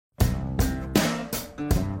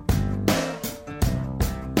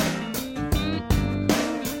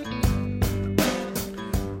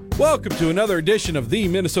Welcome to another edition of the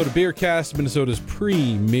Minnesota Beer Cast, Minnesota's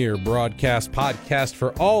premier broadcast podcast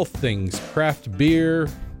for all things craft beer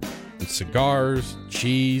and cigars,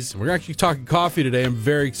 cheese. We're actually talking coffee today. I'm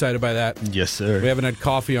very excited by that. Yes, sir. We haven't had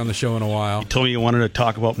coffee on the show in a while. You told me you wanted to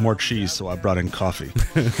talk about more cheese, so I brought in coffee.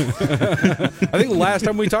 I think the last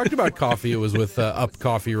time we talked about coffee, it was with Up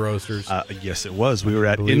Coffee Roasters. Yes, it was. We were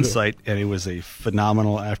at Insight, and it was a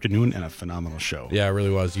phenomenal afternoon and a phenomenal show. Yeah, it really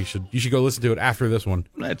was. You should go listen to it after this one.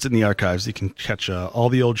 It's in the archives. You can catch all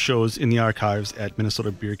the old shows in the archives at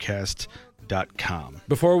MinnesotaBeerCast.com.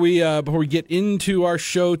 Before we get into our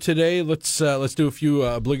show today, let's do a few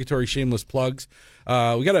obligatory shameless plugs.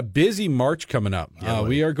 We got a busy March coming up.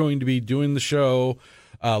 We are going to be doing the show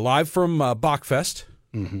live from Bachfest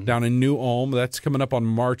down in New Ulm. That's coming up on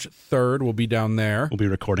March 3rd. We'll be down there. We'll be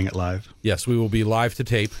recording it live. Yes, we will be live to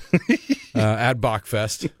tape at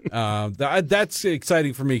Bachfest. That's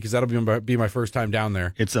exciting for me because that'll be my first time down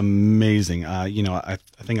there. It's amazing. I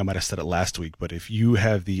think I might have said it last week, but if you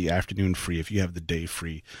have the afternoon free, if you have the day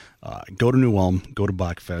free, go to New Ulm, go to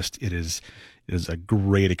Bachfest. It is a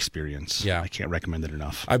great experience. Yeah. I can't recommend it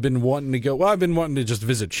enough. I've been wanting to go. Well, I've been wanting to just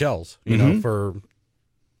visit Shells, for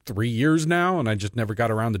 3 years now, and I just never got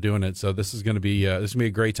around to doing it. So this is going to be a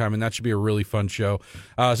great time, and that should be a really fun show.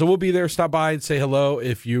 So we'll be there. Stop by and say hello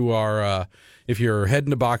if you're heading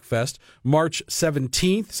to Bachfest. March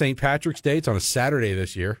 17th, St. Patrick's Day. It's on a Saturday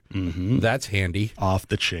this year. Mm-hmm. That's handy. Off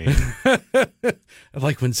the chain. I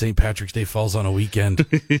like when St. Patrick's Day falls on a weekend.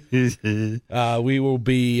 We will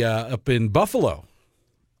be up in Buffalo.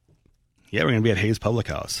 Yeah, we're going to be at Hayes Public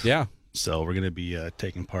House. Yeah. So we're going to be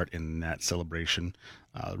taking part in that celebration.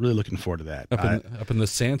 Really looking forward to that. Up in the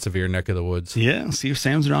Sansevier neck of the woods. Yeah, see if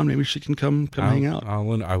Sam's around. Maybe she can come hang out. I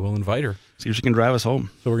will invite her. See if she can drive us home.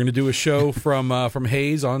 So we're going to do a show from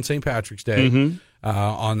Hayes on St. Patrick's Day.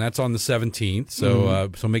 Mm-hmm. That's on the 17th.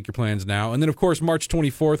 So so make your plans now. And then, of course, March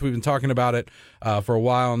 24th, we've been talking about it for a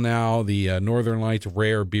while now, the Northern Lights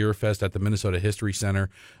Rare Beer Fest at the Minnesota History Center.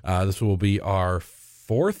 This will be our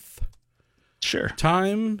fourth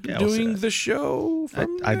time doing the show.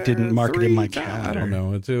 I didn't mark it in my calendar. I don't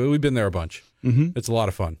know. We've been there a bunch. Mm-hmm. It's a lot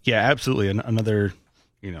of fun. Yeah, absolutely. And another,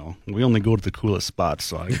 we only go to the coolest spots,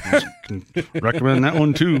 so I can recommend that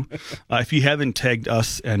one too. If you haven't tagged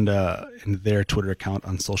us and their Twitter account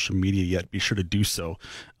on social media yet, be sure to do so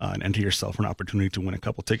and enter yourself for an opportunity to win a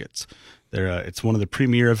couple tickets. It's one of the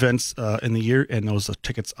premier events in the year, and those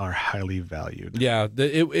tickets are highly valued. Yeah,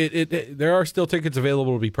 there are still tickets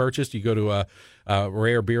available to be purchased. You go to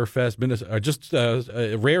Rare Beer Fest, just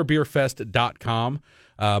rarebeerfest.com,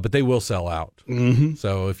 but they will sell out. Mm-hmm.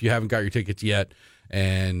 So if you haven't got your tickets yet,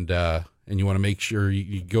 and you want to make sure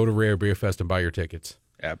you go to Rare Beer Fest and buy your tickets.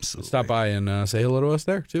 Absolutely. Stop by and say hello to us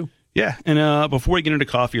there too. Yeah, and before we get into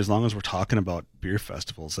coffee, as long as we're talking about beer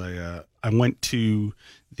festivals, I went to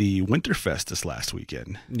the Winterfest this last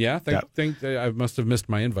weekend. Yeah, think I must have missed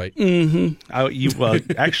my invite.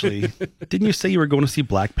 Mm-hmm. Actually, didn't you say you were going to see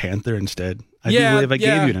Black Panther instead? I do believe I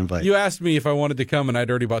gave you an invite. You asked me if I wanted to come, and I'd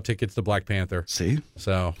already bought tickets to Black Panther. See?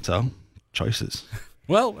 So choices.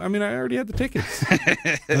 Well, I mean, I already had the tickets.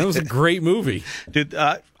 And it was a great movie. Dude,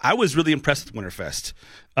 I was really impressed with Winterfest.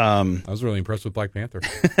 I was really impressed with Black Panther.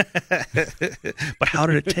 But how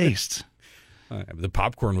did it taste? The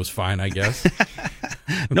popcorn was fine, I guess.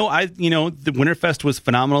 No, the Winterfest was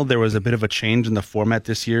phenomenal. There was a bit of a change in the format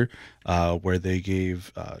this year where they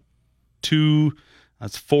gave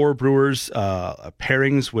four brewers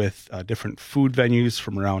pairings with different food venues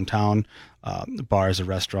from around town, bars or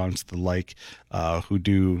restaurants, the like, who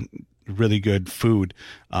do really good food.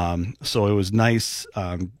 So it was nice.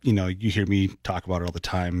 You hear me talk about it all the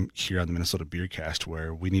time here on the Minnesota Beer Cast,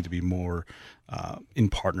 where we need to be more in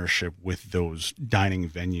partnership with those dining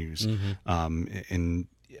venues. Mm-hmm. And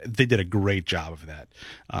they did a great job of that.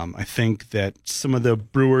 I think that some of the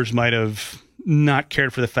brewers might have not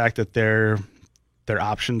cared for the fact that their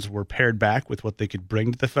options were pared back with what they could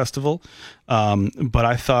bring to the festival. But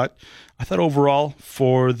I thought overall,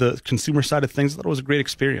 for the consumer side of things, I thought it was a great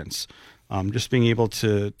experience. Just being able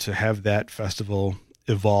to have that festival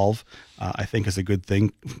evolve, I think is a good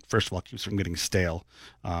thing. First of all, it keeps from getting stale.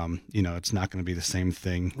 It's not going to be the same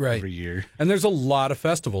thing every year. And there's a lot of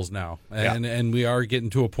festivals now. And we are getting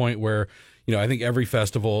to a point where, I think every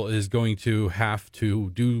festival is going to have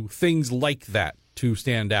to do things like that to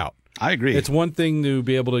stand out. I agree. It's one thing to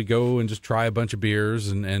be able to go and just try a bunch of beers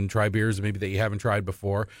and try beers maybe that you haven't tried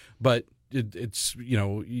before, but it's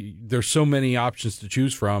there's so many options to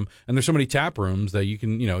choose from, and there's so many tap rooms that you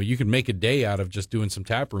can make a day out of just doing some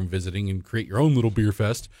tap room visiting and create your own little beer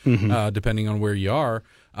fest, depending on where you are.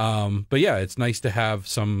 But yeah, it's nice to have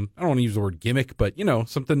some, I don't want to use the word gimmick, but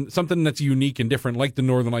something that's unique and different, like the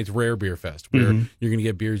Northern Lights Rare Beer Fest, where you're going to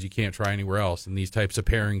get beers you can't try anywhere else, and these types of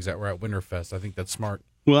pairings that were at Winterfest. I think that's smart.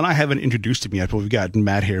 Well, and I haven't introduced him yet, but we've got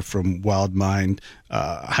Matt here from Wild Mind.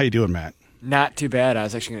 How you doing, Matt? Not too bad. I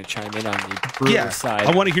was actually going to chime in on the brewer side.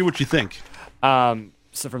 I want to hear what you think.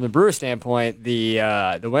 So from the brewer standpoint, the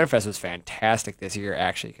Winterfest was fantastic this year,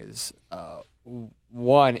 actually, because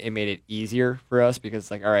one, it made it easier for us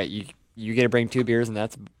because, like, all right, you get to bring 2 beers, and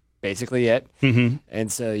that's basically it.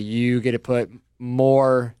 And so you get to put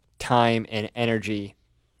more time and energy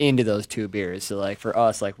into those 2 beers. So, like, for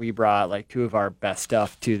us, like, we brought, like, 2 of our best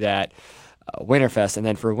stuff to that Winterfest. And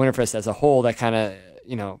then for Winterfest as a whole, that kind of,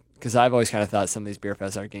 because I've always kind of thought some of these beer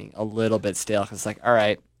fests are getting a little bit stale because it's like, all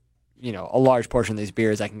right, a large portion of these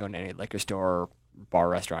beers, I can go to any liquor store or bar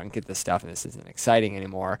restaurant and get this stuff, and this isn't exciting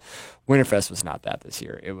anymore. Winterfest was not that this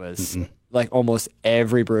year. It was like almost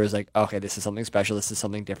every brewer is like, okay, this is something special. This is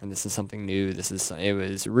something different. This is something new. It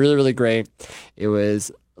was really, really great. It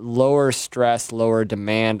was lower stress, lower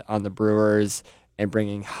demand on the brewers, and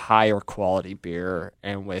bringing higher quality beer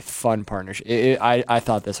and with fun partnership. I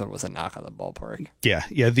thought this one was a knock on the ballpark.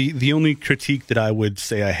 Yeah. The only critique that I would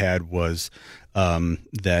say I had was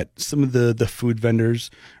that some of the food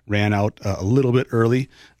vendors ran out a little bit early,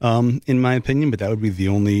 in my opinion. But that would be the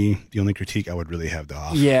only critique I would really have to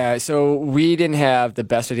offer. Yeah. So we didn't have the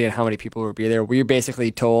best idea on how many people would be there. We were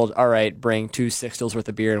basically told, all right, bring 2 sixtels worth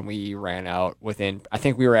of beer, and we ran out within. I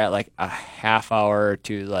think we were at like a half hour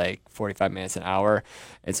to like 45 minutes, an hour,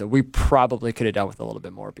 and so we probably could have done with a little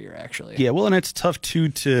bit more beer, actually. Yeah. Well, and it's tough too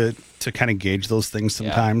to kind of gauge those things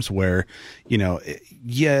sometimes. Where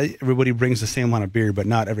everybody brings the same amount of beer, but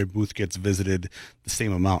not every booth gets visited the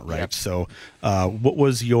same amount, right? Yep. So, what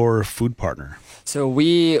was your food partner? So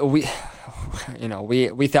we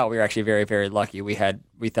thought we were actually very, very lucky. We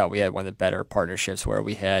thought we had one of the better partnerships where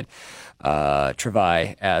we had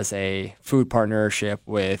Travai as a food partnership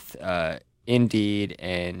with Indeed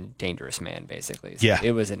and Dangerous Man, basically. So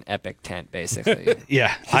it was an epic tent, basically.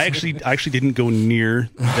 Yeah, I actually didn't go near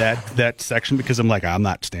that section because I'm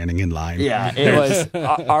not standing in line. Yeah, it was.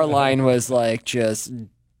 Our line was like just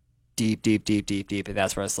deep, and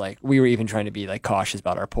that's where it's like we were even trying to be like cautious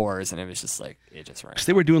about our pours, and it was just like it just ran. Because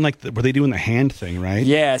they were doing were they doing the hand thing, right?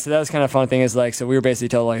 Yeah, so that was kind of a fun thing. Is like, so we were basically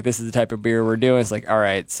told like this is the type of beer we're doing. It's like, all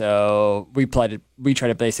right, so we try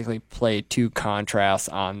to basically play 2 contrasts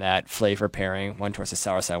on that flavor pairing, one towards the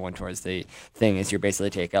sour side, one towards the thing. Is you're basically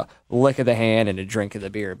take a lick of the hand and a drink of the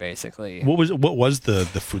beer, basically. What was the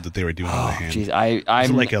food that they were doing on the hand? Geez, was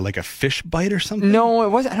it like a fish bite or something? No, it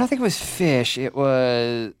wasn't. I don't think it was fish. It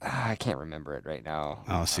was. I can't remember it right now.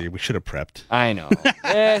 Oh, see, we should have prepped. I know.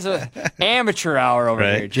 Yeah, it's an amateur hour over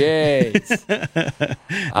here, Jays. But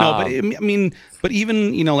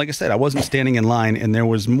even like I said, I wasn't standing in line, and there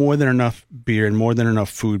was more than enough beer and more than enough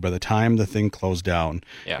food by the time the thing closed down.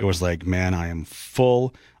 Yeah. It was like, man, I am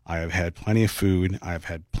full. I have had plenty of food. I have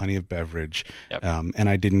had plenty of beverage, and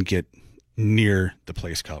I didn't get near the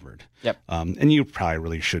place covered. Yep. And you probably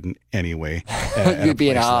really shouldn't anyway. You'd be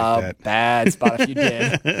in a bad spot if you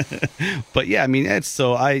did. But yeah, I mean,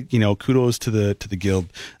 kudos to the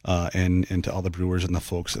guild and to all the brewers and the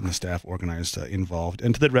folks and the staff organized involved,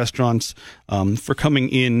 and to the restaurants for coming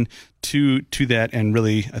in to that and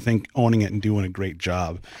really, I think, owning it and doing a great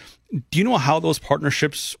job. Do you know how those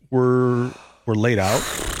partnerships were laid out?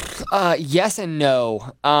 Yes and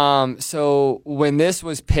no. So when this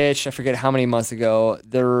was pitched, I forget how many months ago,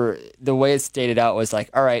 the way it stated out was like,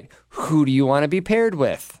 all right, who do you want to be paired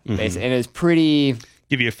with? Basically. And it was pretty...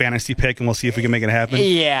 Give you a fantasy pick and we'll see if we can make it happen.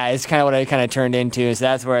 Yeah, it's kind of what it kind of turned into. So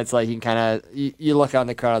that's where it's like you can kind of you look out in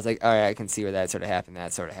the crowd. I was like, all right, I can see where that sort of happened,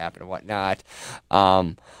 and whatnot.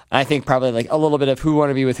 I think probably like a little bit of who want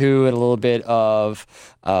to be with who, and a little bit of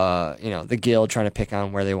the guild trying to pick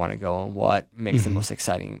on where they want to go and what makes the most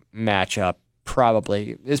exciting matchup. It's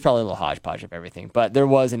probably a little hodgepodge of everything, but there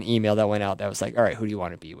was an email that went out that was like, all right, who do you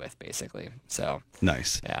want to be with, basically. So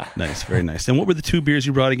nice. Yeah. Nice. Very nice. And what were the 2 beers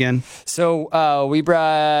you brought again? So we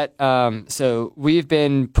brought, so we've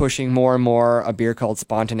been pushing more and more a beer called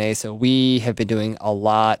Spontané. So we have been doing a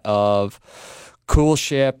lot of Cool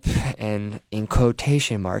Ship and, in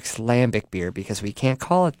quotation marks, lambic beer, because we can't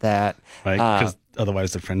call it that. Right,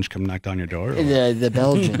 otherwise the French come knock down your door? Or? The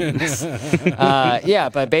Belgians. Yeah,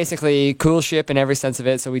 but basically cool ship in every sense of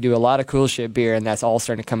it. So we do a lot of cool ship beer, and that's all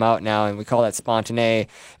starting to come out now, and we call that Spontané.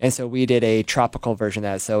 And so we did a tropical version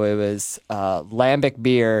of that. So it was lambic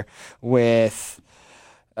beer with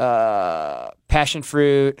passion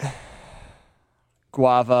fruit,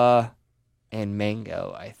 guava, and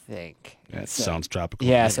mango, I think. That sounds tropical.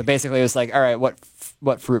 Yeah, so basically it was like, all right,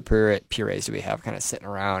 what fruit purees do we have kind of sitting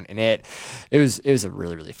around? And it was a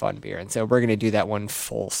really, really fun beer. And so we're going to do that one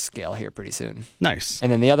full scale here pretty soon. Nice.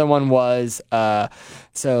 And then the other one was,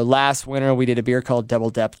 so last winter we did a beer called Double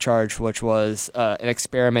Depth Charge, which was an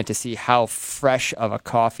experiment to see how fresh of a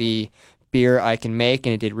coffee beer I can make,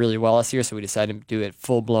 and it did really well this year, so we decided to do it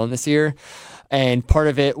full blown this year. And part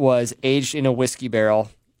of it was aged in a whiskey barrel,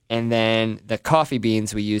 and then the coffee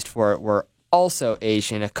beans we used for it were also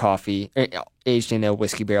aged in a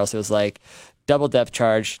whiskey barrel. So it was like double depth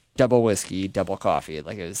charge, double whiskey, double coffee.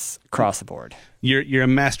 Like it was across the board. You're a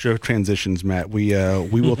master of transitions, Matt. We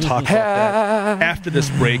will talk about that after this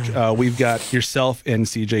break. We've got yourself and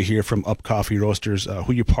CJ here from Up Coffee Roasters,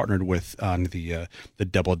 who you partnered with on the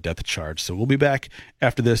Double Depth Charge. So we'll be back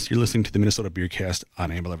after this. You're listening to the Minnesota Beercast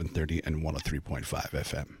on AM 1130 and 103.5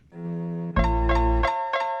 FM.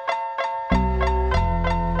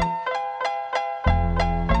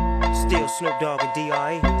 Still Snoop Dogg and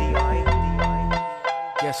D.I.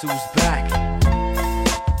 Guess who's back?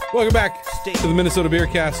 Welcome back to the Minnesota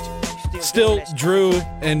Beercast. Still Drew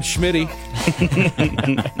and Schmitty.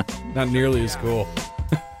 Not nearly as cool.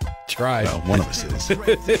 Tried. Well, one of us is.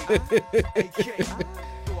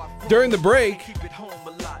 During the break,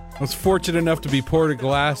 I was fortunate enough to be poured a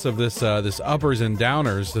glass of this uppers and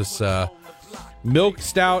downers, this milk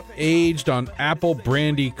stout aged on apple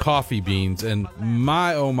brandy coffee beans, and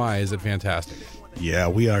my oh my, is it fantastic. Yeah,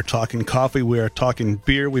 we are talking coffee. We are talking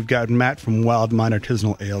beer. We've got Matt from Wild Mind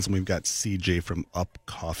Artisanal Ales, and we've got CJ from Up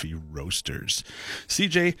Coffee Roasters.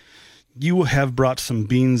 CJ, you have brought some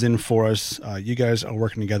beans in for us. You guys are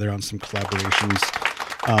working together on some collaborations.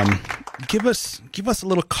 Give us a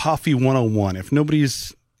little coffee 101. If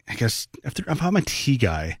nobody's, I guess, if I'm a tea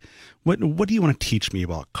guy, what do you want to teach me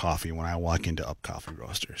about coffee when I walk into Up Coffee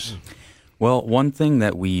Roasters? Well, one thing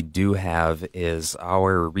that we do have is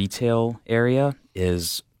our retail area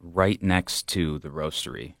is right next to the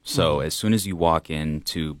roastery. So as soon as you walk in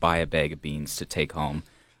to buy a bag of beans to take home,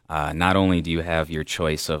 not only do you have your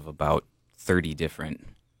choice of about 30 different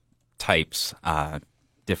types,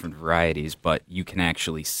 different varieties, but you can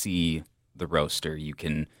actually see the roaster. You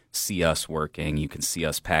can see us working. You can see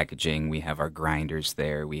us packaging. We have our grinders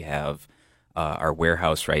there. We have our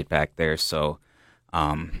warehouse right back there. So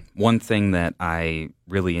one thing that I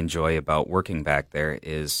really enjoy about working back there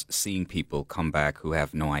is seeing people come back who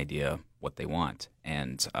have no idea what they want,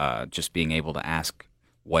 and just being able to ask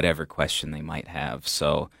whatever question they might have.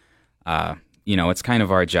 So, it's kind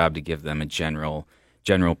of our job to give them a general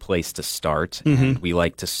place to start. Mm-hmm. And we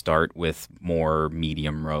like to start with more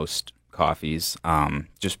medium roast coffees,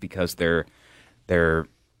 just because they're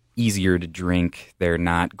easier to drink. They're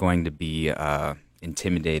not going to be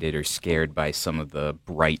intimidated or scared by some of the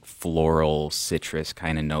bright floral citrus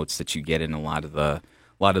kind of notes that you get in a lot of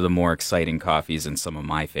the more exciting coffees and some of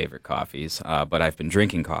my favorite coffees. But I've been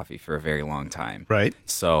drinking coffee for a very long time. Right.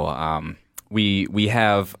 So we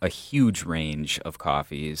have a huge range of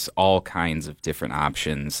coffees, all kinds of different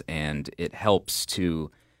options, and it helps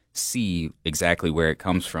to see exactly where it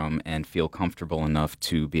comes from and feel comfortable enough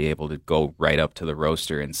to be able to go right up to the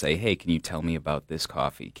roaster and say, hey, can you tell me about this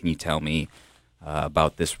coffee? Can you tell me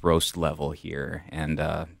about this roast level here? And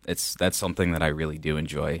that's something that I really do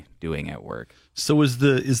enjoy doing at work. So is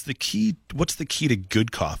the key, what's the key to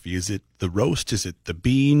good coffee? Is it the roast? Is it the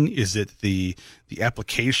bean? Is it the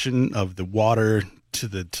application of the water to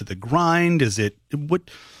the grind? Is it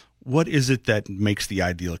what is it that makes the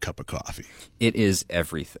ideal cup of coffee? It is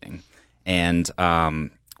everything. And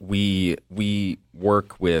we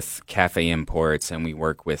work with Cafe Imports, and we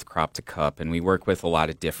work with Crop to Cup, and we work with a lot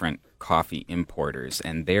of different coffee importers,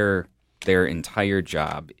 and their entire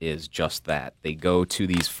job is just that. They go to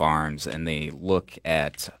these farms and they look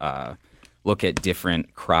at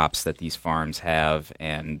different crops that these farms have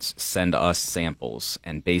and send us samples,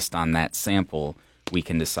 and based on that sample, we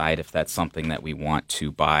can decide if that's something that we want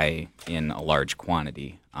to buy in a large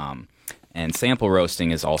quantity. And sample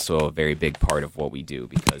roasting is also a very big part of what we do,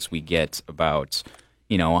 because we get about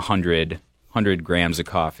 100 grams of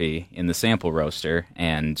coffee in the sample roaster,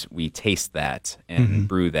 and we taste that and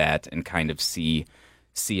brew that and kind of see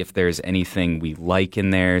if there's anything we like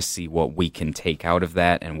in there, see what we can take out of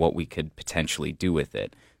that and what we could potentially do with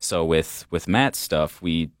it. So with Matt's stuff,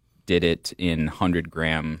 we did it in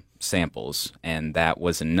 100-gram samples, and that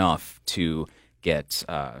was enough to get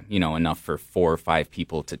enough for 4 or 5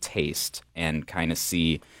 people to taste and kind of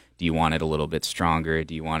see, do you want it a little bit stronger?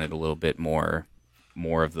 Do you want it a little bit more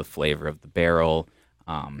of the flavor of the barrel?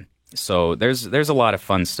 So there's a lot of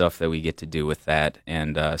fun stuff that we get to do with that,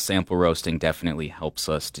 and sample roasting definitely helps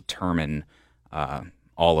us determine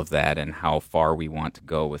all of that and how far we want to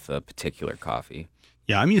go with a particular coffee.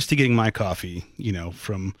 Yeah, I'm used to getting my coffee,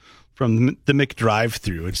 from the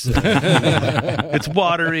McDrive-through. It's it's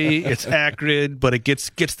watery, it's acrid, but it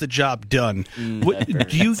gets the job done. What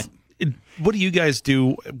do you guys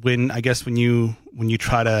do when you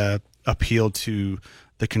try to appeal to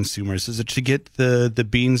the consumers? Is it to get the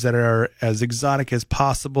beans that are as exotic as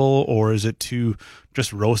possible, or is it to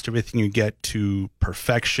just roast everything you get to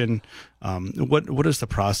perfection? What is the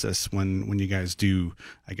process when you guys do,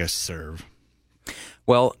 serve?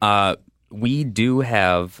 Well, we do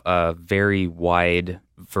have a very wide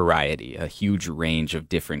variety, a huge range of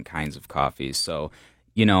different kinds of coffees. So,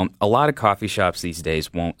 a lot of coffee shops these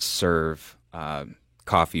days won't serve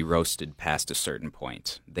coffee roasted past a certain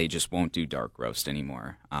point. They just won't do dark roast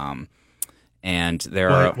anymore. And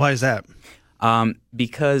why is that?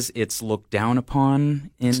 Because it's looked down upon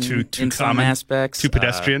in too some common, aspects. too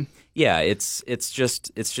pedestrian. Yeah, it's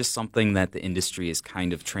just something that the industry is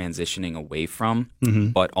kind of transitioning away from,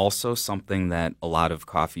 but also something that a lot of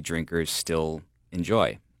coffee drinkers still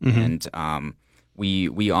enjoy. And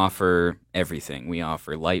we offer everything. We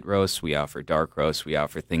offer light roasts, we offer dark roasts, we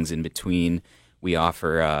offer things in between. We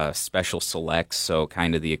offer special selects, so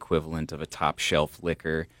kind of the equivalent of a top shelf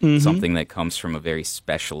liquor, something that comes from a very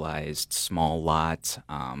specialized small lot.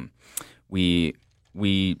 We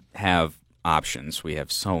have options. We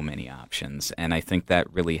have so many options, and I think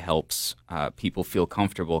that really helps people feel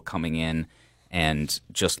comfortable coming in and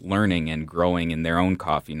just learning and growing in their own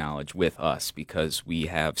coffee knowledge with us, because we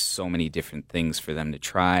have so many different things for them to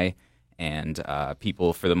try, and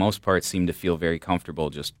people, for the most part, seem to feel very comfortable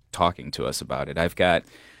just talking to us about it. I've got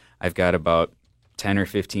about 10 or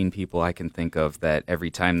 15 people I can think of that every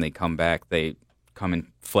time they come back, they come and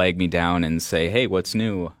flag me down and say, "Hey, what's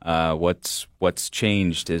new? What's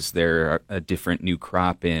changed? Is there a different new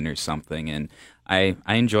crop in or something?" And I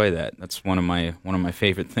enjoy that. That's one of my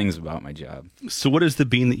favorite things about my job. So, what is the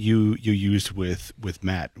bean that you used with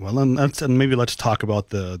Matt? Well, and maybe let's talk about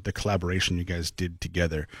the collaboration you guys did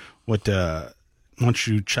together. Why don't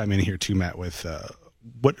you chime in here too, Matt? With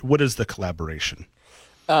what is the collaboration?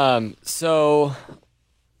 So.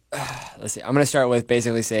 Let's see. I'm going to start with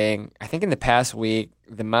basically saying, I think in the past week,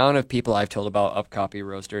 the amount of people I've told about Up Coffee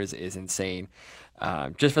Roasters is insane.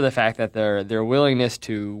 Just for the fact that their willingness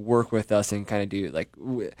to work with us and kind of do, like,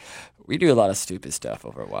 we do a lot of stupid stuff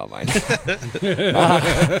over at Wild Mind.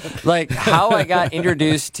 Like, how I got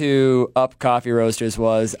introduced to Up Coffee Roasters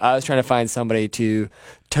was I was trying to find somebody to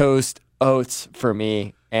toast oats for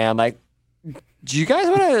me, and I'm like, do you guys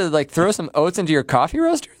want to throw some oats into your coffee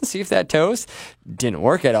roaster and see if that toasts? Didn't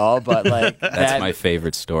work at all, but that's my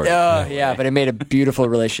favorite story. Oh yeah, but it made a beautiful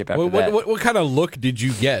relationship after that. What kind of look did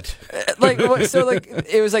you get?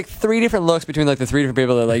 It was 3 different looks between the 3 different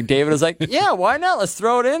people. That David was like, yeah, why not? Let's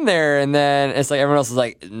throw it in there, and then it's like everyone else was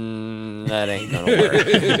like, that ain't gonna work.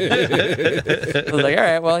 I was like, all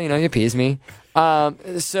right, well, you appeased me.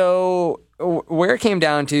 So where it came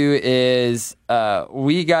down to is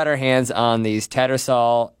we got our hands on these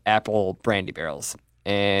Tattersall apple brandy barrels,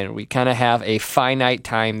 and we kind of have a finite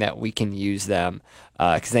time that we can use them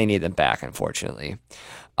because they need them back, unfortunately.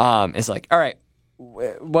 It's like, all right,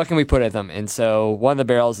 what can we put in them? And so one of the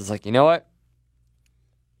barrels is like, you know what?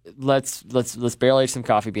 Let's barrel age some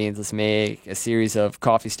coffee beans. Let's make a series of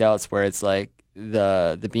coffee stouts where it's like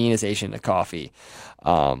the bean is aged in a coffee.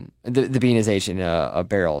 The bean is aged in a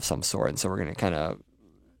barrel of some sort, and so we're going to kind of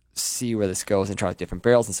see where this goes and try different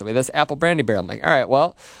barrels. And so we have this apple brandy barrel. I'm like, all right,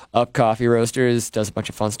 well, Up Coffee Roasters does a bunch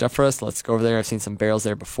of fun stuff for us. Let's go over there. I've seen some barrels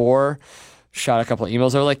there before. Shot a couple of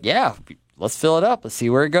emails over, like, yeah, let's fill it up. Let's see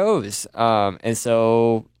where it goes. And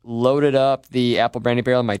so loaded up the apple brandy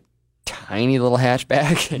barrel in my tiny little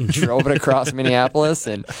hatchback and drove it across Minneapolis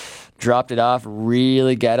and dropped it off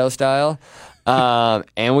really ghetto style.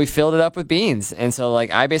 And we filled it up with beans. And so,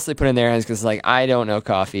 I basically put in their hands because, I don't know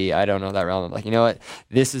coffee. I don't know that realm. I'm like, you know what?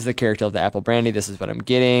 This is the character of the apple brandy. This is what I'm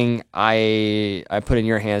getting. I put in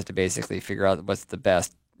your hands to basically figure out what's the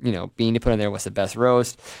best, bean to put in there, what's the best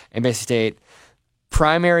roast. And basically state,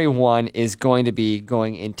 primary one is going to be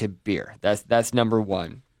going into beer. That's number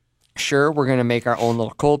one. Sure, we're going to make our own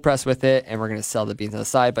little cold press with it, and we're going to sell the beans on the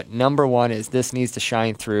side. But number one is this needs to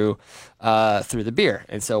shine through the beer.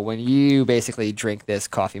 And so when you basically drink this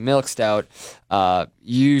coffee milk stout,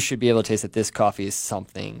 you should be able to taste that this coffee is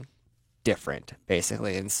something different,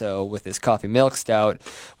 basically. And so with this coffee milk stout,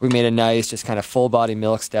 we made a nice, just kind of full body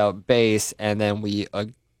milk stout base, and then we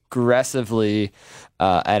aggressively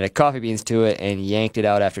added coffee beans to it and yanked it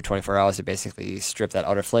out after 24 hours to basically strip that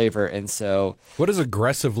outer flavor. And so, What does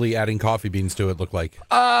aggressively adding coffee beans to it look like?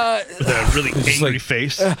 With a really angry like-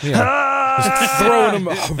 face. Just throwing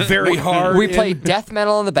them very hard. we play death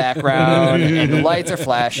metal in the background, and the lights are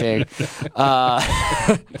flashing.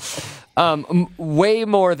 Way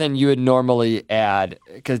more than you would normally add,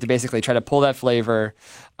 because to basically try to pull that flavor.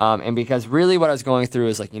 And because really what I was going through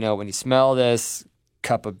is like, when you smell this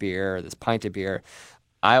cup of beer, or this pint of beer,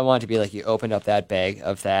 I want it to be like you opened up that bag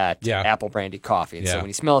of that apple brandy coffee. And so when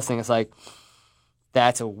you smell this thing, it's like,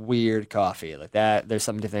 that's a weird coffee. Like that, there's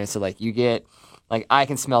something different. So like you get, like I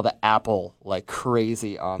can smell the apple like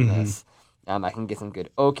crazy on this. I can get some good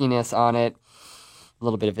oakiness on it. A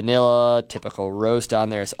little bit of vanilla, typical roast on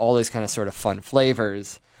there. It's all these kind of sort of fun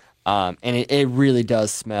flavors. And it really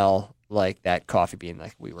does smell like that coffee bean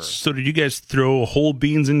like we were. So did you guys throw whole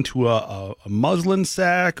beans into a muslin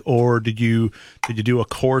sack, or did you do a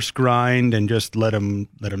coarse grind and just let them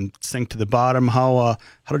sink to the bottom? How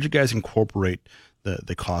did you guys incorporate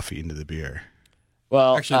the coffee into the beer?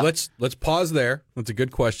 Well, Actually, let's pause there. That's a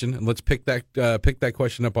good question, and let's pick that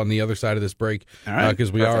question up on the other side of this break, All right.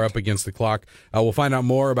 because we are up against the clock. We'll find out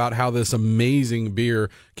more about how this amazing beer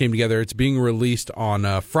came together. It's being released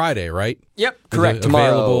on Friday, right? Yep, Is correct. it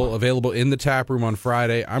Tomorrow. available in the tap room on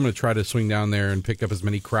Friday. I'm going to try to swing down there and pick up as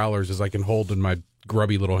many crowlers as I can hold in my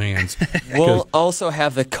grubby little hands. We'll also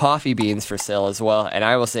have the coffee beans for sale as well, and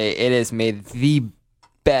I will say it has made the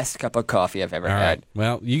best cup of coffee I've ever All had. right.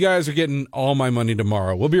 Well, you guys are getting all my money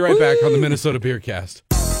tomorrow. We'll be right back on the Minnesota Beer Cast.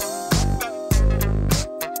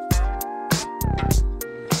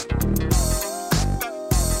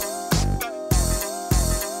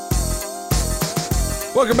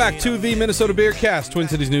 Welcome back to the Minnesota Beer Cast, Twin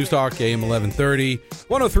Cities News Talk, AM 1130,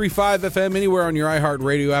 103.5 FM, anywhere on your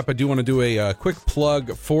iHeartRadio app. I do want to do a quick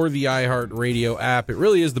plug for the iHeartRadio app. It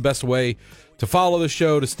really is the best way to follow the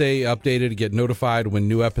show, to stay updated, to get notified when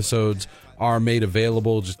new episodes are made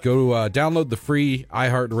available. Just go download the free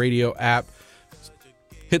iHeartRadio app,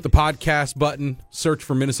 hit the podcast button, search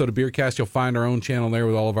for Minnesota Beer Cast. You'll find our own channel there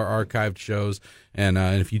with all of our archived shows. And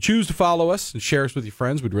if you choose to follow us and share us with your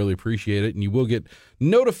friends, we'd really appreciate it. And you will get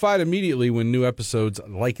notified immediately when new episodes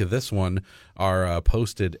like this one are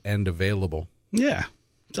posted and available. Yeah,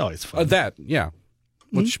 it's always fun.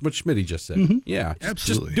 What Schmitty just said. Yeah,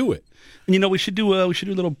 Absolutely. Just do it. And we should do a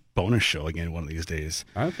little bonus show again one of these days.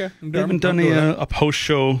 Okay. We haven't done a post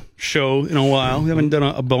show in a while. We haven't done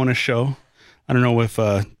a bonus show. I don't know if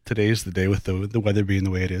today's the day with the weather being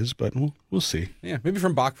the way it is, but we'll see. Yeah, maybe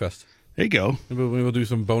from Bachfest. There you go. Maybe we'll do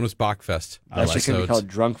some bonus Bachfest. That's just going to be called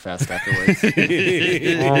Drunk Fest afterwards.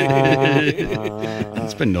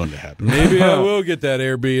 It's been known to happen. Maybe I will get that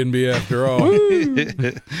Airbnb after all.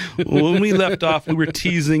 When we left off, we were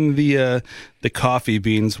teasing the coffee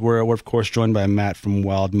beans. We're of course joined by Matt from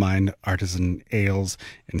Wild Mind Artisan Ales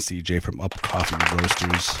and CJ from Up Coffee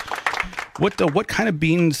Roasters. What kind of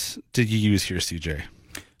beans did you use here, CJ?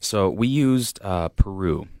 So we used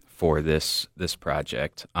Peru for this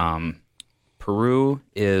project. Peru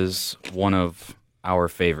is one of our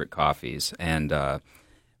favorite coffees, and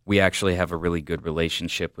we actually have a really good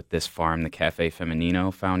relationship with this farm, the Cafe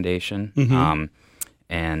Femenino Foundation.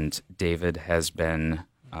 And David has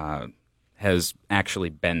actually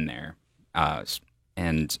been there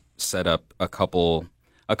and set up a couple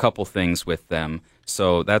things with them.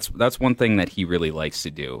 So that's one thing that he really likes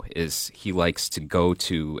to do, is he likes to go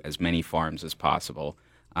to as many farms as possible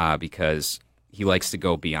because he likes to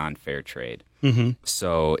go beyond fair trade.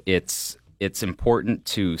 So it's important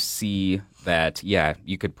to see that, yeah,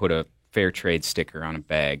 you could put a fair trade sticker on a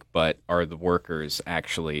bag, but are the workers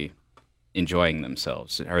actually enjoying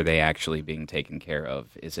themselves? Are they actually being taken care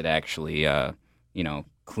of? Is it actually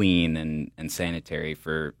clean and sanitary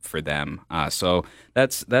for them? So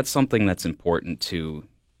that's something that's important to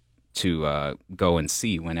go and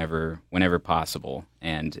see whenever possible.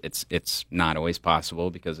 And it's not always possible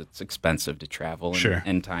because it's expensive to travel Sure.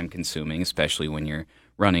 and time consuming, especially when you're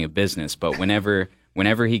running a business. But whenever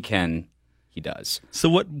he can, he does. So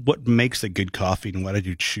what makes a good coffee, and why did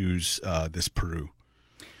you choose this Peru?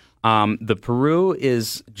 The Peru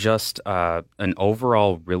is just an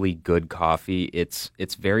overall really good coffee. It's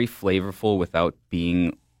very flavorful without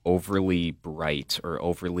being overly bright or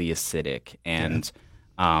overly acidic, and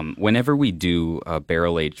Whenever we do a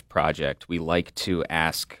barrel-aged project, we like to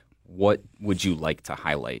ask, what would you like to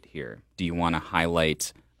highlight here? Do you want to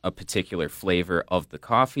highlight a particular flavor of the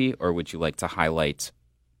coffee, or would you like to highlight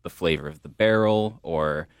the flavor of the barrel?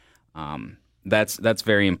 Or that's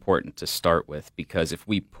very important to start with, because if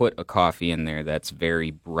we put a coffee in there that's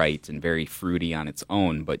very bright and very fruity on its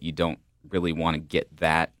own, but you don't really want to get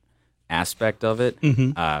that aspect of it,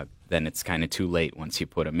 then it's kind of too late once you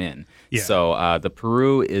put them in. Yeah. So the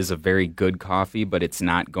Peru is a very good coffee, but it's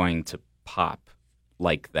not going to pop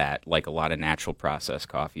like that, like a lot of natural process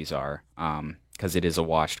coffees are, because it is a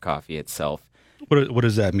washed coffee itself. What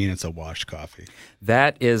does that mean? It's a washed coffee.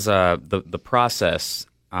 That is the process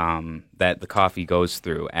that the coffee goes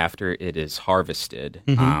through after it is harvested.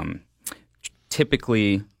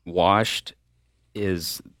 Typically, washed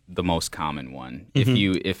is the most common one.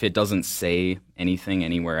 If it doesn't say anything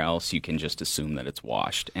anywhere else, you can just assume that it's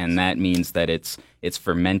washed, and that means that it's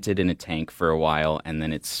fermented in a tank for a while, and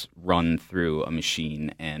then it's run through a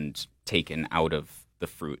machine and taken out of the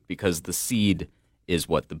fruit, because the seed is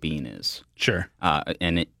what the bean is. Sure.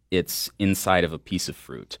 And it's inside of a piece of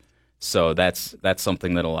fruit. So that's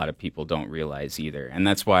something that a lot of people don't realize either. And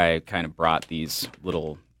that's why I kind of brought these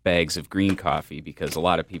little bags of green coffee, because a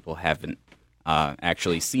lot of people haven't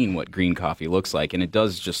actually seen what green coffee looks like. And it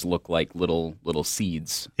does just look like little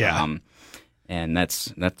seeds. Yeah. And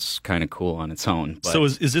that's kind of cool on its own. But So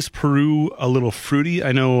is this Peru a little fruity?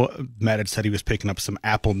 I know Matt had said he was picking up some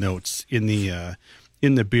apple notes in the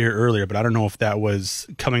beer earlier, but I don't know if that was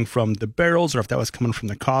coming from the barrels or if that was coming from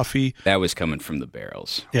the coffee. that was coming from the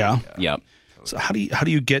barrels. Yeah. Yep. So how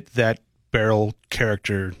do you get that barrel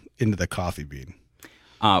character into the coffee bean?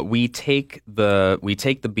 We take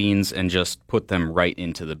the beans and just put them right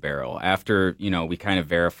into the barrel. After, we kind of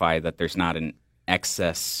verify that there's not an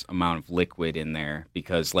excess amount of liquid in there,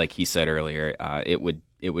 because like he said earlier, it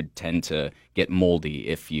would tend to get moldy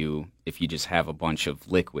if you just have a bunch of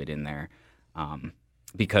liquid in there,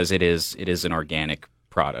 because it is an organic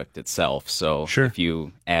product itself. So Sure. if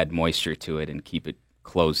you add moisture to it and keep it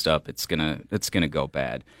closed up, it's gonna go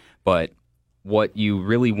bad. But what you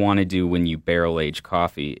really want to do when you barrel age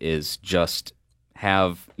coffee is just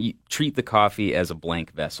treat the coffee as a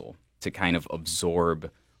blank vessel to kind of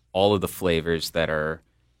absorb all of the flavors that are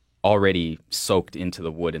already soaked into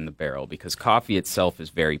the wood in the barrel, because coffee itself is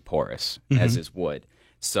very porous, as is wood.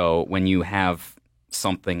 So when you have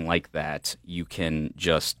something like that, you can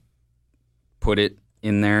just put it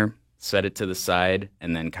in there, set it to the side,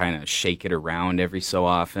 and then kind of shake it around every so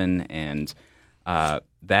often. And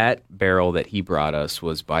that barrel that he brought us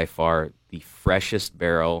was by far the freshest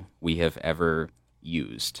barrel we have ever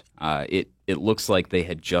used. It looks like they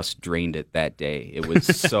had just drained it that day. It was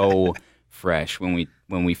so fresh. When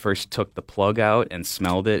we first took the plug out and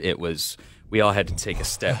smelled it, we all had to take a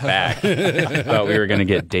step back. Thought we were going to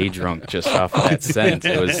get day drunk just off of that scent.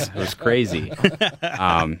 It was crazy.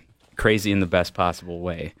 Crazy in the best possible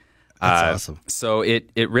way. That's awesome. So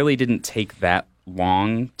it really didn't take that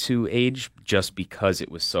long to age, just because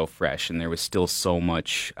it was so fresh and there was still so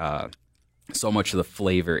much of the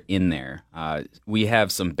flavor in there. We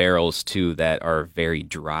have some barrels too that are very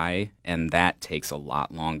dry, and that takes a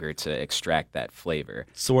lot longer to extract that flavor.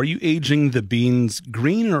 So are you aging the beans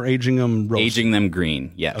green or aging them roasted? Aging them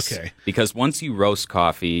green, yes. Okay. Because once you roast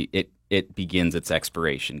coffee, it begins its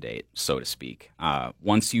expiration date, so to speak.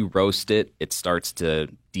 Once you roast it, it starts to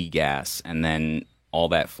degas, and then all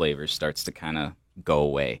that flavor starts to kind of go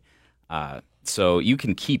away. So you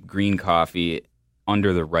can keep green coffee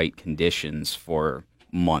under the right conditions for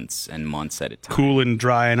months and months at a time. Cool and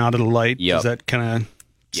dry and out of the light? Yep. Is that kind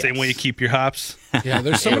of same way you keep your hops? Yeah,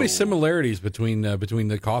 there's so many similarities between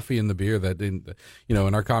the coffee and the beer that in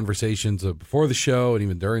our conversations before the show and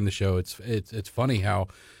even during the show, it's funny how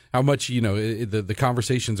much the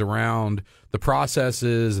conversations around the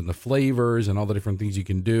processes and the flavors and all the different things you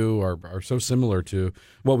can do are so similar to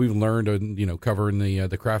what we've learned and covering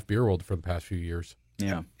the craft beer world for the past few years.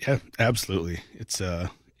 Yeah. Yeah, absolutely. It's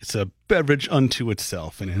a beverage unto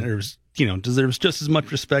itself, and it deserves just as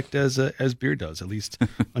much respect as beer does, at least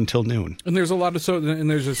until noon. And there's there's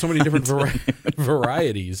so many different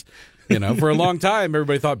varieties. For a long time,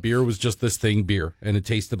 everybody thought beer was just this thing, beer, and it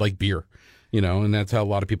tasted like beer. And that's how a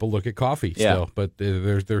lot of people look at coffee still. Yeah. But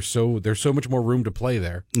there's so much more room to play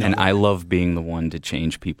there. And I love being the one to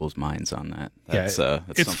change people's minds on that. That's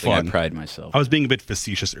it's something fun. I pride myself. I was being a bit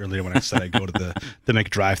facetious earlier when I said I go to the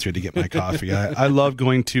McDrive-thru to get my coffee. I love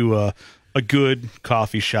going to a good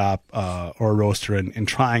coffee shop or a roaster and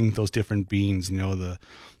trying those different beans. The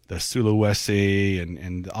Sulawesi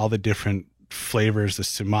and all the different flavors, the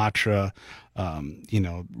Sumatra.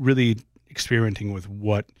 Really experimenting with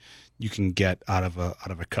what you can get out of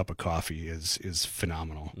a cup of coffee is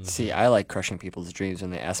phenomenal. See, I like crushing people's dreams when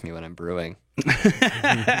they ask me what I'm brewing.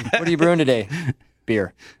 What are you brewing today?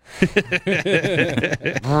 Beer. That's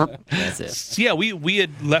it. So yeah, we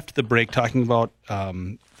had left the break talking about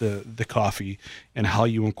the coffee and how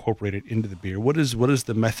you incorporate it into the beer. What is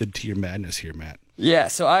the method to your madness here, Matt? Yeah,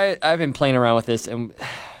 so I've been playing around with this, and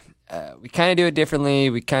we kind of do it differently.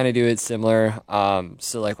 We kind of do it similar.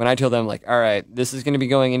 So like when I told them like, all right, this is going to be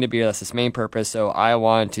going into beer. That's its main purpose. So I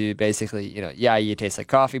want to basically, you taste like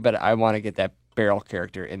coffee, but I want to get that barrel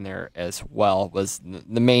character in there as well was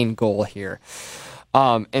the main goal here.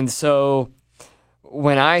 And so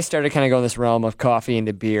when I started kind of going this realm of coffee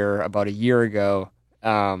into beer about a year ago,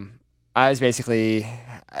 I was basically,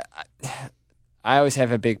 I always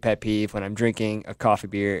have a big pet peeve when I'm drinking a coffee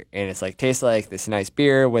beer and it's like, tastes like this nice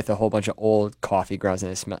beer with a whole bunch of old coffee grounds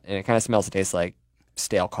and it kind of smells and tastes like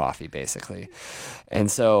stale coffee basically. And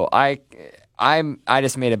so I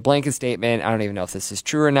just made a blanket statement. I don't even know if this is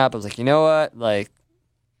true or not, but I was like, you know what? Like,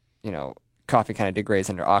 coffee kind of degrades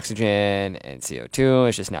under oxygen and CO2.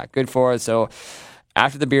 It's just not good for it. So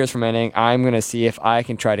after the beer is fermenting, I'm going to see if I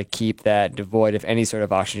can try to keep that devoid of any sort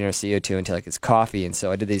of oxygen or CO2 until it gets coffee. And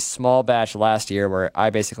so I did these small batch last year where I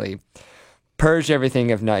basically purged everything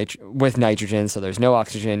with nitrogen. So there's no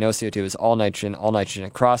oxygen, no CO2. It was all nitrogen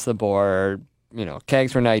across the board.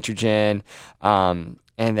 Kegs for nitrogen.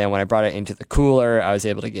 And then when I brought it into the cooler, I was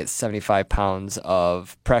able to get 75 pounds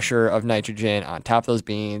of pressure of nitrogen on top of those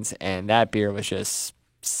beans. And that beer was just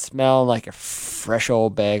smelled like a fresh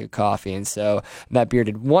old bag of coffee. And so that beer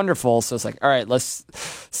did wonderful. So it's like, all right, let's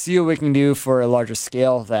see what we can do for a larger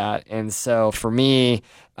scale of that. And so for me,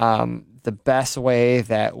 the best way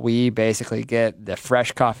that we basically get the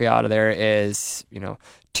fresh coffee out of there is,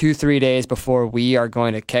 2-3 days before we are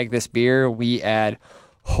going to keg this beer, we add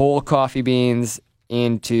whole coffee beans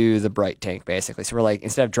into the bright tank basically. So we're like,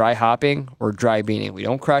 instead of dry hopping, we're dry beaning. We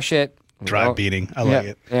don't crush it. Dry beating. I like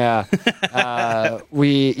it. Yeah.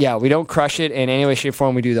 We don't crush it in any way, shape, or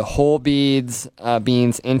form. We do the whole beans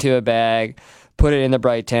into a bag, put it in the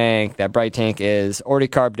bright tank. That bright tank is already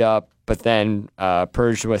carved up, but then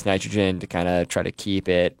purged with nitrogen to kind of try to keep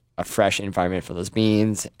it a fresh environment for those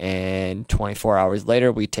beans. And 24 hours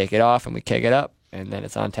later, we take it off and we keg it up, and then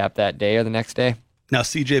it's on tap that day or the next day. Now,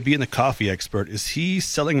 CJ, being the coffee expert, is he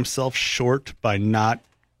selling himself short by not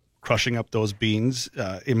crushing up those beans?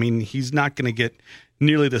 He's not going to get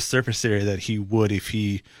nearly the surface area that he would if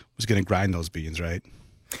he was going to grind those beans, right?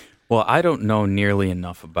 Well, I don't know nearly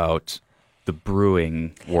enough about the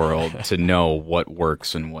brewing world to know what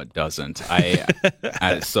works and what doesn't.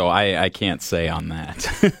 So I can't say on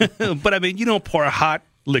that. But you don't pour a hot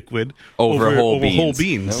liquid over whole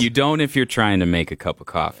beans. Nope. You don't if you're trying to make a cup of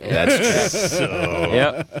coffee. That's true.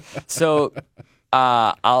 Yep. So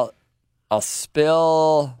I'll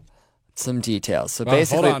spill some details. So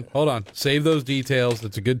basically, hold on. Save those details.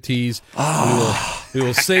 That's a good tease. We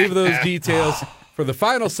will save those details for the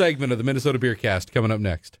final segment of the Minnesota Beer Cast coming up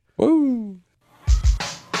next. Woo!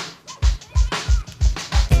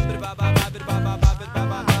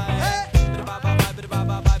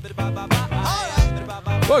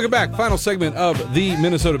 Welcome back. Final segment of the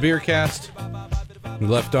Minnesota Beer Cast. We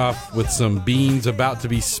left off with some beans about to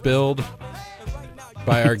be spilled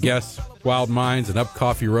by our guests, Wild Minds and Up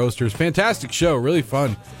Coffee Roasters. Fantastic show. Really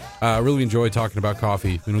fun. Really enjoy talking about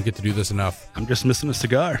coffee. We don't get to do this enough. I'm just missing a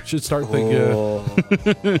cigar. Should start the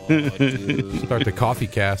start the coffee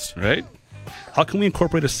cast. Right? How can we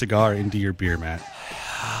incorporate a cigar into your beer, Matt?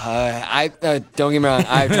 Don't get me wrong.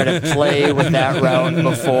 I've tried to play with that route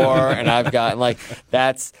before, and I've gotten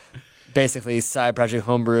that's basically side project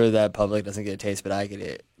homebrew that public doesn't get a taste, but I get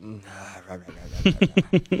it.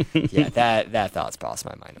 Yeah, that thought's crossed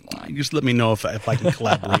my mind a lot. You just let me know if I can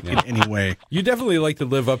collaborate in any way. You definitely like to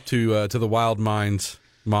live up to the Wild Minds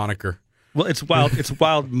moniker. Well, it's wild. It's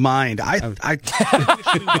Wild Mind. I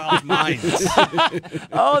Wild Minds.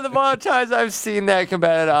 Oh, the amount of times I've seen that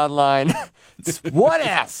combated online. It's what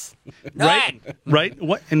S? Right.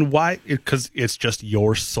 What and why? Because it's just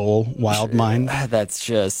your soul, Wild Mind. That's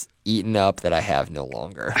just eaten up that I have no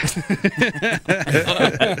longer.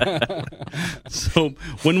 So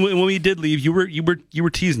when we did leave, you were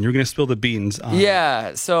teasing. You were going to spill the beans.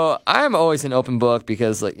 Yeah. So I'm always an open book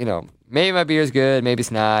because maybe my beer is good, maybe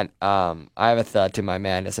it's not. I have a thought to my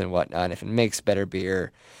madness and whatnot. If it makes better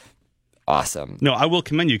beer, awesome. No, I will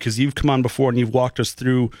commend you because you've come on before and you've walked us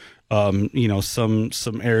through,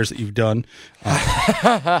 some errors that you've done.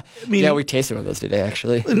 Yeah, we tasted one of those today,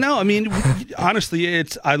 actually. No, honestly,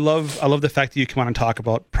 I love the fact that you come on and talk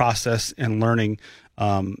about process and learning.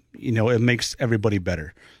 it makes everybody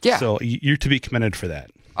better. Yeah. So you're to be commended for that.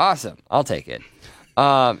 Awesome. I'll take it.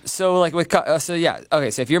 So like with so yeah, okay.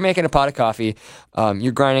 So if you're making a pot of coffee,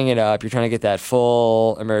 you're grinding it up. You're trying to get that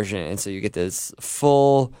full immersion, and so you get this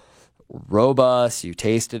full, robust. You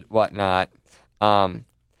taste it, whatnot.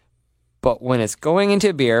 But when it's going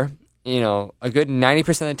into beer, a good 90%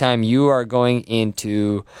 of the time you are going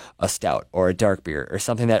into a stout or a dark beer or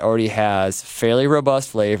something that already has fairly robust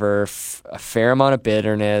flavor, a fair amount of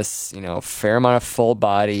bitterness, fair amount of full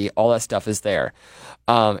body. All that stuff is there.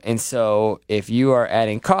 And so if you are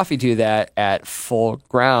adding coffee to that at full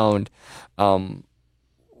ground,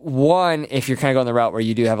 one, if you're kind of going the route where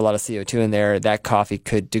you do have a lot of CO2 in there, that coffee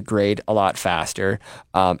could degrade a lot faster.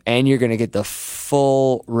 And you're going to get the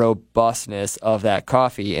full robustness of that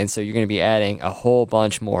coffee. And so you're going to be adding a whole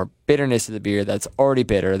bunch more bitterness to the beer that's already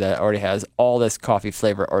bitter, that already has all this coffee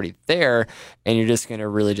flavor already there. And you're just going to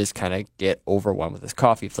really just kind of get overwhelmed with this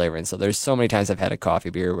coffee flavor. And so there's so many times I've had a coffee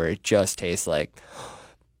beer where it just tastes like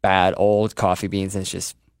bad old coffee beans and it's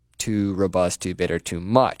just too robust, too bitter, too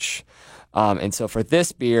much. And so for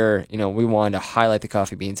this beer, we wanted to highlight the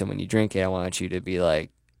coffee beans, and when you drink it, I want you to be like,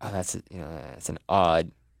 oh, that's an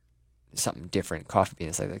odd, something different coffee bean.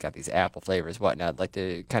 It's like they got these apple flavors, whatnot. I'd like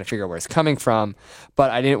to kind of figure out where it's coming from, but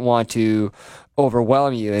I didn't want to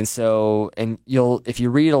overwhelm you. And so, if you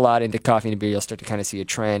read a lot into coffee and beer, you'll start to kind of see a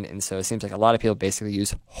trend. And so it seems like a lot of people basically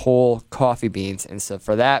use whole coffee beans. And so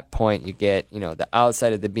for that point, you get, the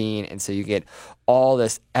outside of the bean, and so you get all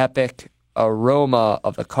this epic aroma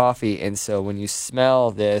of the coffee. And so when you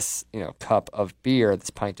smell this cup of beer, this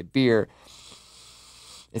pint of beer,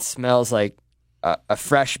 it smells like a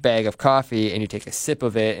fresh bag of coffee, and you take a sip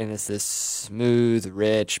of it, and it's this smooth,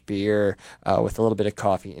 rich beer with a little bit of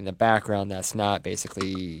coffee in the background that's not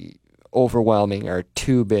basically overwhelming or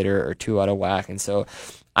too bitter or too out of whack. And so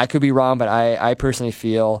I could be wrong, but I personally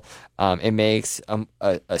feel it makes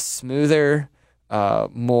a smoother,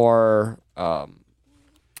 more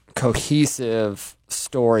cohesive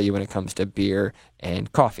story when it comes to beer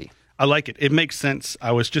and coffee. I like it. It makes sense.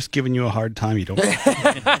 I was just giving you a hard time. You don't.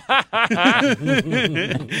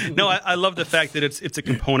 No, I love the fact that it's a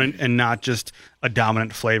component and not just a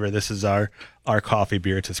dominant flavor. This is our coffee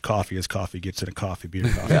beer. It's as coffee gets in a coffee beer.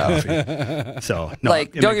 Coffee. So no,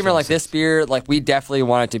 don't get me wrong. Like this beer, like we definitely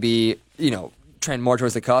want it to be, trend more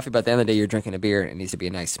towards the coffee. But at the end of the day, you're drinking a beer, and it needs to be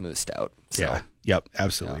a nice smooth stout. So. Yeah. Yep,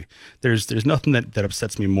 absolutely. Yeah. There's nothing that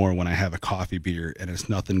upsets me more when I have a coffee beer and it's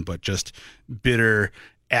nothing but just bitter,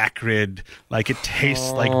 acrid, like it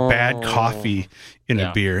tastes like bad coffee in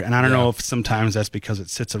a beer. And I don't know if sometimes that's because it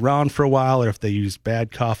sits around for a while or if they use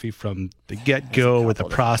bad coffee from the get-go or the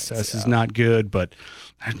process is not good, but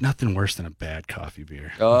there's nothing worse than a bad coffee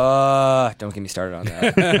beer. Don't get me started on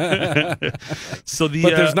that. But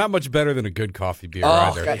there's not much better than a good coffee beer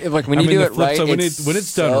either. God, like when you do it right, when it's done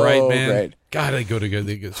so right, man. Great. God, they go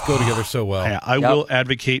together so well. Yeah, I will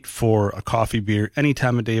advocate for a coffee beer any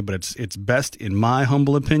time of day, but it's best, in my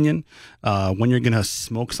humble opinion, when you're going to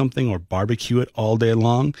smoke something or barbecue it all day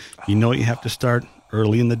long. You have to start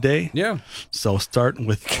early in the day. Yeah. So start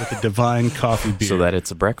with a divine coffee beer. So that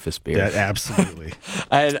it's a breakfast beer. That, absolutely.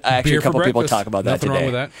 I had actually a couple people talk about that Nothing today.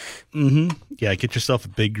 wrong with that. Mm-hmm. Yeah, get yourself a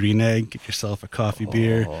big green egg, get yourself a coffee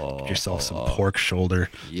beer, get yourself some pork shoulder.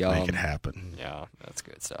 Yum. Make it happen. Yeah, that's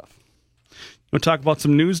good stuff. You want to talk about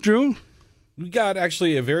some news, Drew? We got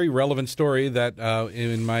actually a very relevant story that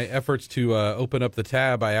in my efforts to open up the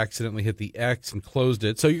tab, I accidentally hit the X and closed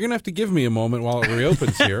it. So you're going to have to give me a moment while it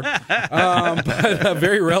reopens here. But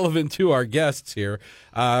very relevant to our guests here.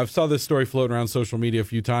 I saw this story floating around social media a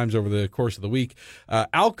few times over the course of the week.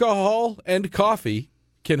 Alcohol and coffee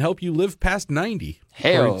can help you live past 90.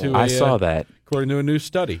 I saw that. According to a new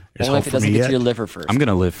study. Only if it doesn't get to your liver first. I'm going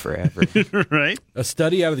to live forever. Right? A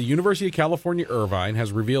study out of the University of California, Irvine,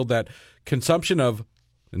 has revealed that consumption of,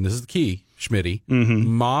 and this is the key, Schmitty,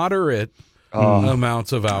 moderate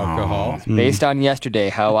amounts of alcohol. Based on yesterday,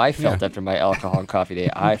 how I felt after my alcohol and coffee day,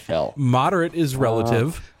 I felt. Moderate is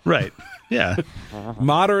relative. Right. Yeah.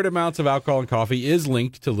 Moderate amounts of alcohol and coffee is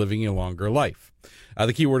linked to living a longer life.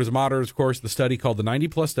 The key word is moderate, of course. The study, called the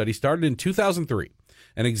 90-plus study, started in 2003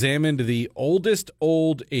 and examined the oldest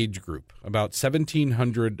old age group, about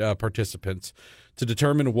 1,700 participants, to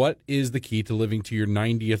determine what is the key to living to your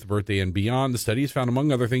 90th birthday and beyond. The study has found,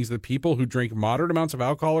 among other things, that people who drink moderate amounts of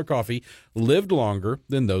alcohol or coffee lived longer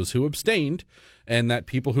than those who abstained, and that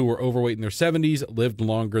people who were overweight in their 70s lived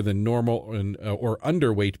longer than normal or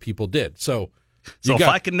underweight people did. So if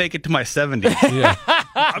I can make it to my 70s,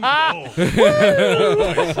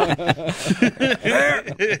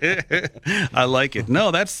 I like it.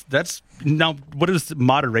 No, that's now. What is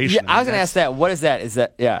moderation? Yeah, I was going to ask that. What is that? Is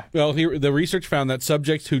that, yeah. Well, here the research found that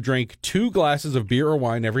subjects who drank 2 glasses of beer or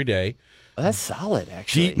wine every day Oh, that's solid,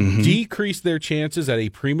 actually. decreased their chances at a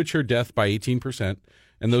premature death by 18%,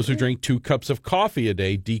 and those who drank 2 cups of coffee a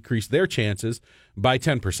day decreased their chances by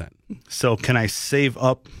 10%. So can I save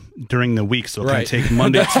up during the week? So Right. can I take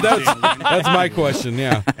Monday That's my question.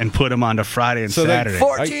 Yeah, and put them on to Friday and So then Saturday?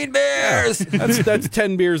 14 beers! that's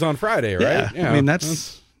 10 beers on Friday, right? Yeah. I mean,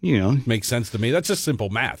 that's makes sense to me. That's just simple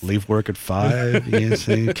math. leave work at 5.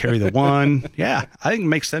 Carry the 1. Yeah, I think it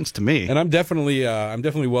makes sense to me. And I'm definitely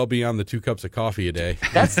well beyond the 2 cups of coffee a day.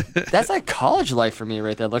 That's like college life for me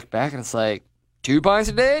right there. Look back and it's like 2 pints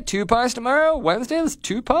a day, 2 pints tomorrow, Wednesday, that's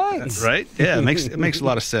 2 pints. Right? Yeah, it makes a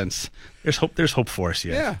lot of sense. There's hope. There's hope for us.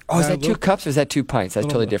 Yeah. Oh, is that 2 cups or is that 2 pints? That's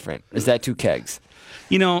totally different. Or is that 2 kegs?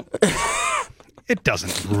 It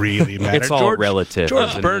doesn't really matter. It's all relative, George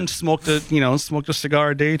isn't Burns smoked a cigar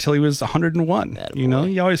a day till he was 101.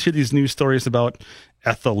 You always hear these news stories about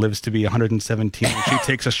Ethel lives to be 117 and she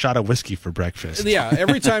takes a shot of whiskey for breakfast. Yeah,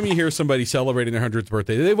 every time you hear somebody celebrating their 100th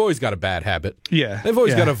birthday, they've always got a bad habit. Yeah, They've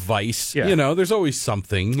always yeah. got a vice. Yeah. There's always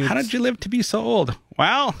something. How did you live to be so old?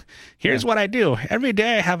 Well, here's what I do. Every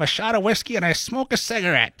day I have a shot of whiskey and I smoke a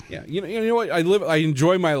cigarette. Yeah, you know what? I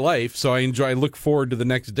enjoy my life, so I look forward to the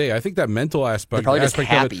next day. I think that mental aspect, They're probably just of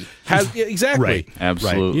happy. it has exactly. Right.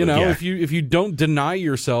 Absolutely. Yeah. If you don't deny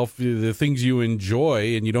yourself the things you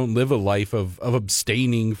enjoy and you don't live a life of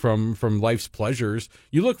abstaining from life's pleasures,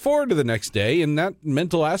 you look forward to the next day, and that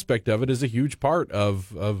mental aspect of it is a huge part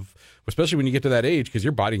of especially when you get to that age, because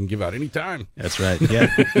your body can give out any time. That's right. Yeah.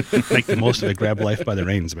 Make the most of it. Grab life by the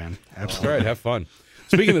reins, man. That's right. Have fun.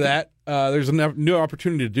 Speaking of that, there's a new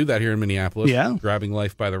opportunity to do that here in Minneapolis. Yeah. Grabbing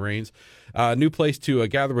life by the reins. New place to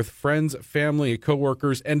gather with friends, family, and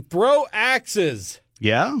coworkers, and throw axes.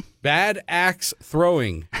 Yeah. Bad axe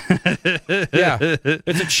throwing. Yeah.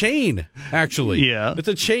 It's a chain, actually. Yeah. It's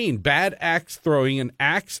a chain. Bad axe throwing. An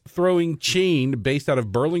axe throwing chain based out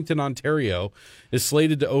of Burlington, Ontario, is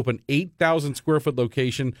slated to open 8,000 square foot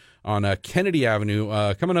location on Kennedy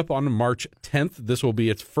Avenue coming up on March 10th. This will be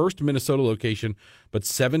its first Minnesota location, but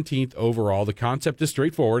 17th overall. The concept is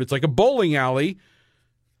straightforward. It's like a bowling alley,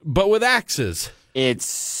 but with axes. It's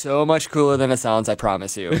so much cooler than it sounds, I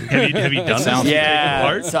promise you. Have you done this?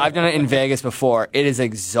 Yeah. So I've done it in Vegas before. It is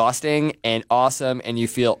exhausting and awesome, and you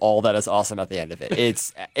feel all that is awesome at the end of it.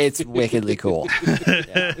 It's wickedly cool.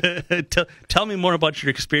 Tell me more about your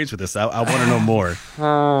experience with this. I want to know more.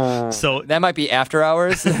 So That might be after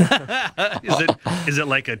hours. is it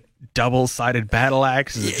like a double-sided battle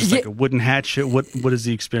axe? Is it just like a wooden hatchet? What is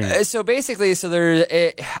the experience? So basically,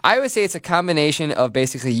 I would say it's a combination of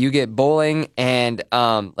basically you get bowling and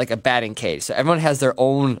like a batting cage. So everyone has their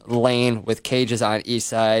own lane with cages on each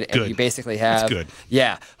side, and Good. you basically have. That's good.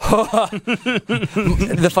 Yeah.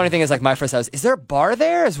 The funny thing is, like my first house, is there a bar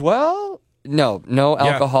there as well? No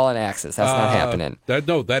alcohol and axes. That's not happening.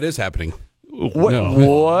 That is happening. What? No.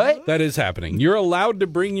 What? That is happening. You're allowed to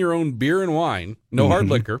bring your own beer and wine, no hard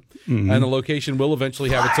liquor, and the location will eventually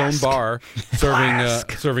have its own bar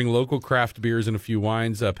serving local craft beers and a few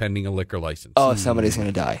wines, pending a liquor license. Oh, somebody's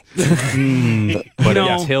gonna die. But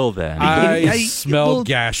until then, I smell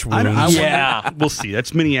gash wounds. Yeah. We'll see.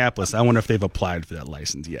 That's Minneapolis. I wonder if they've applied for that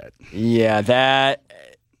license yet. Yeah, that.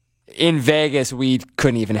 In Vegas, we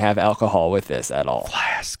couldn't even have alcohol with this at all.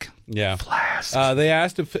 Flask. Yeah. Flask. They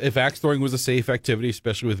asked if axe throwing was a safe activity,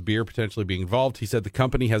 especially with beer potentially being involved. He said the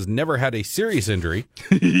company has never had a serious injury.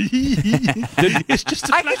 It's just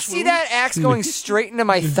a I could see that axe going straight into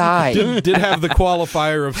my thigh. Did have the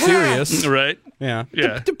qualifier of serious. right. Yeah.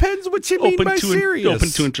 Yeah. Depends what you mean by serious. Open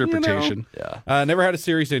to interpretation. Yeah. Never had a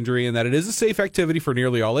serious injury, and that it is a safe activity for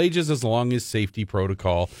nearly all ages as long as safety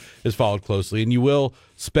protocol is followed closely. And you will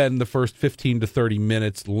spend the first 15 to 30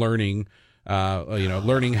 minutes learning how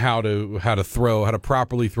to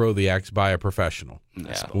properly throw the axe by a professional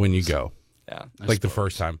when you go. Yeah. Like the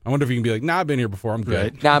first time. I wonder if you can be like, nah, I've been here before. I'm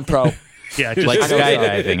good. Right. Now I'm pro. Yeah. Just, like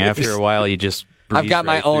skydiving, after a while, you just I've got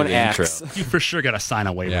my breeze right through own the intro. axe. you for sure got to sign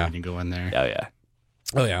a waiver Yeah. when you go in there. Oh yeah.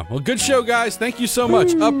 Oh, yeah. Well, good show, guys. Thank you so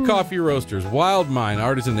much. Up Coffee Roasters, Wild Mind,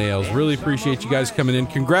 Artisan Ales. Really appreciate you guys coming in.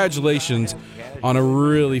 Congratulations on a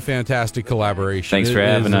really fantastic collaboration. Thanks for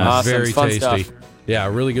having us. Awesome. Very It's fun tasty. stuff. Yeah,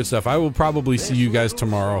 really good stuff. I will probably see you guys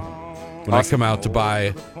tomorrow when I come out to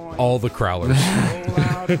buy all the crowlers.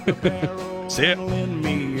 See ya. In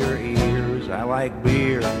me your ears, I like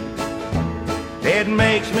beer. It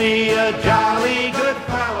makes me a jolly good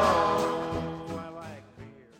fellow.